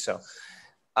energy. So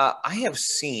I have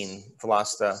seen,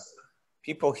 Vlasta,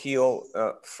 people heal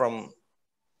from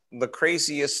the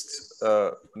craziest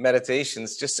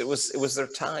meditations. Just it was their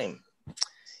time.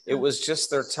 It was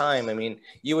just their time. I mean,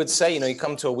 you would say, you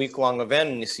come to a week-long event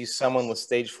and you see someone with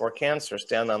stage 4 cancer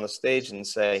stand on the stage and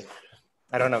say,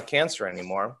 I don't have cancer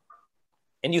anymore.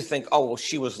 And you think, oh, well,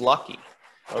 she was lucky.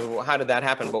 Well, how did that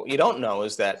happen? But what you don't know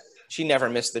is that she never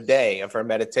missed a day of her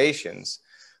meditations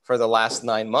for the last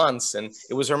 9 months. And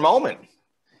it was her moment.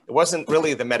 It wasn't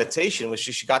really the meditation. It was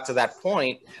just she got to that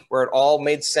point where it all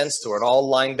made sense to her. It all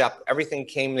lined up. Everything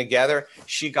came together.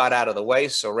 She got out of the way,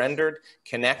 surrendered,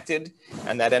 connected,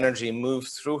 and that energy moved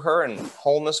through her, and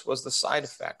wholeness was the side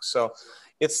effect. So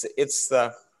it's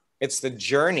the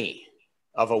journey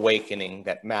of awakening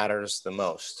that matters the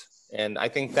most. And I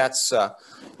think that's,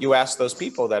 you ask those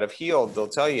people that have healed, they'll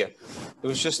tell you, it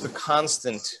was just the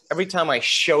constant, every time I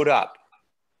showed up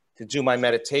to do my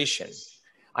meditation,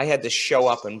 I had to show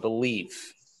up and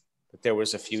believe that there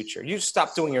was a future. You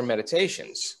stop doing your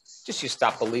meditations, you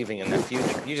stop believing in that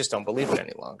future. You just don't believe it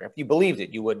any longer. If you believed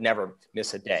it, you would never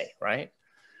miss a day, right?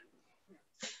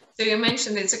 So you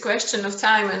mentioned it's a question of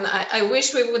time, and I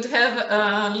wish we would have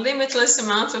a limitless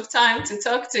amount of time to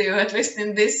talk to you, at least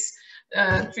in this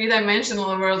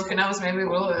three-dimensional world. Who knows, maybe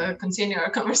we'll continue our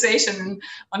conversation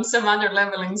on some other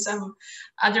level in some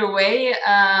other way.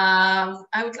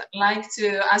 I would like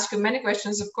to ask you many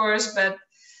questions, of course, but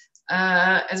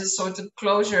as a sort of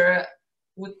closure,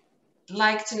 would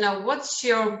like to know, what's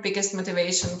your biggest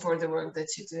motivation for the work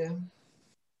that you do?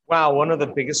 Wow, one of the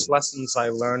biggest lessons I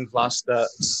learned, Vlasta,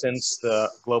 since the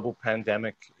global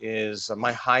pandemic is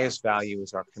my highest value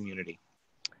is our community.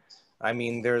 I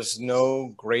mean, there's no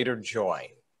greater joy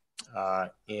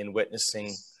in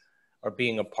witnessing or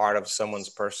being a part of someone's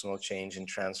personal change and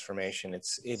transformation.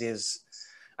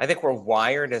 I think we're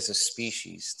wired as a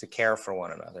species to care for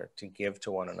one another, to give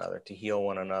to one another, to heal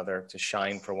one another, to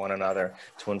shine for one another,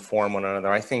 to inform one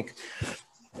another. I think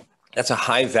that's a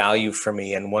high value for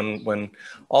me. And when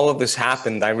all of this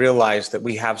happened, I realized that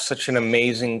we have such an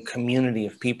amazing community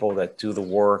of people that do the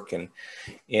work. And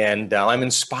I'm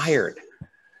inspired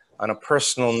on a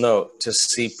personal note to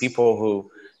see people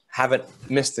who haven't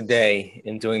missed a day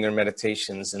in doing their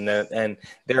meditations, and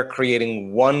they're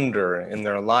creating wonder in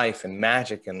their life and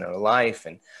magic in their life.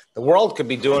 And the world could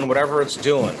be doing whatever it's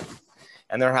doing,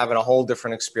 and they're having a whole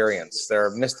different experience. There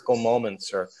are mystical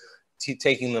moments or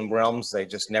taking them realms they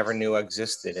just never knew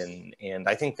existed. And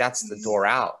I think that's the door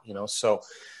out, you know? So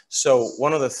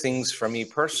one of the things for me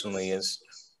personally is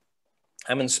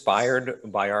I'm inspired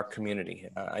by our community.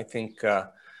 I think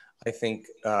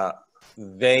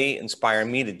they inspire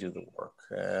me to do the work.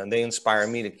 They inspire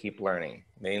me to keep learning.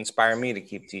 They inspire me to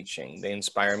keep teaching. They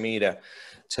inspire me to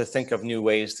think of new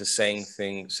ways to saying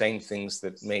things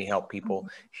that may help people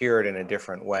hear it in a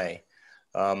different way.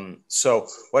 So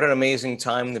what an amazing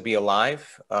time to be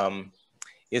alive.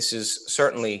 This is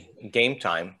certainly game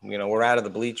time. You know, we're out of the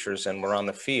bleachers and we're on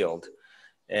the field.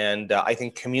 And I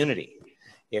think community,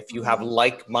 if you have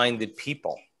like-minded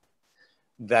people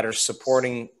that are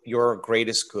supporting your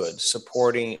greatest good,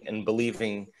 supporting and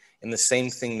believing in the same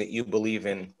thing that you believe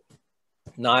in,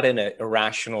 not in an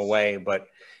irrational way, but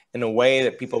in a way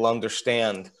that people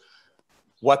understand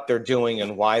what they're doing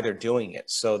and why they're doing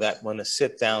it, so that when they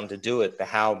sit down to do it, the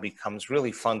how becomes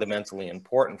really fundamentally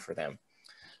important for them.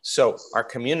 So our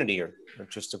community are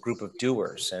just a group of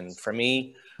doers. And for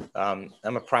me, I'm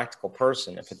a practical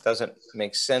person. If it doesn't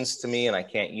make sense to me and I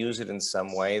can't use it in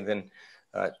some way, then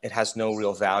it has no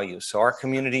real value. So our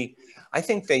community, I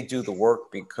think they do the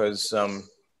work because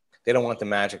they don't want the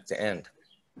magic to end.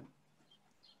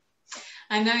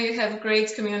 I know you have a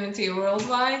great community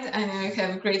worldwide. I know you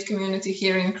have a great community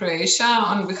here in Croatia.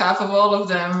 On behalf of all of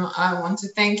them, I want to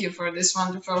thank you for this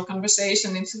wonderful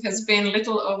conversation. It has been a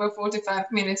little over 45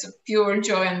 minutes of pure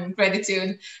joy and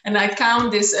gratitude. And I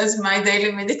count this as my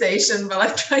daily meditation, but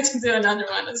I try to do another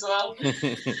one as well.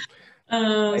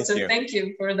 Thank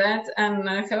you for that. And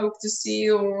I hope to see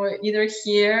you either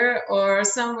here or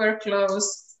somewhere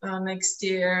close. Next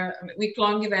year.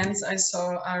 Week-long events I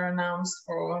saw are announced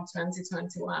for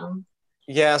 2021.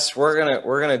 Yes, we're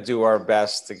gonna do our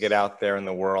best to get out there in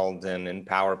the world and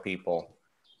empower people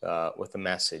with a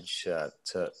message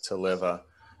to live a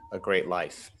great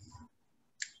life.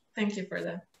 Thank you for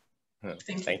that.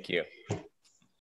 Thank you.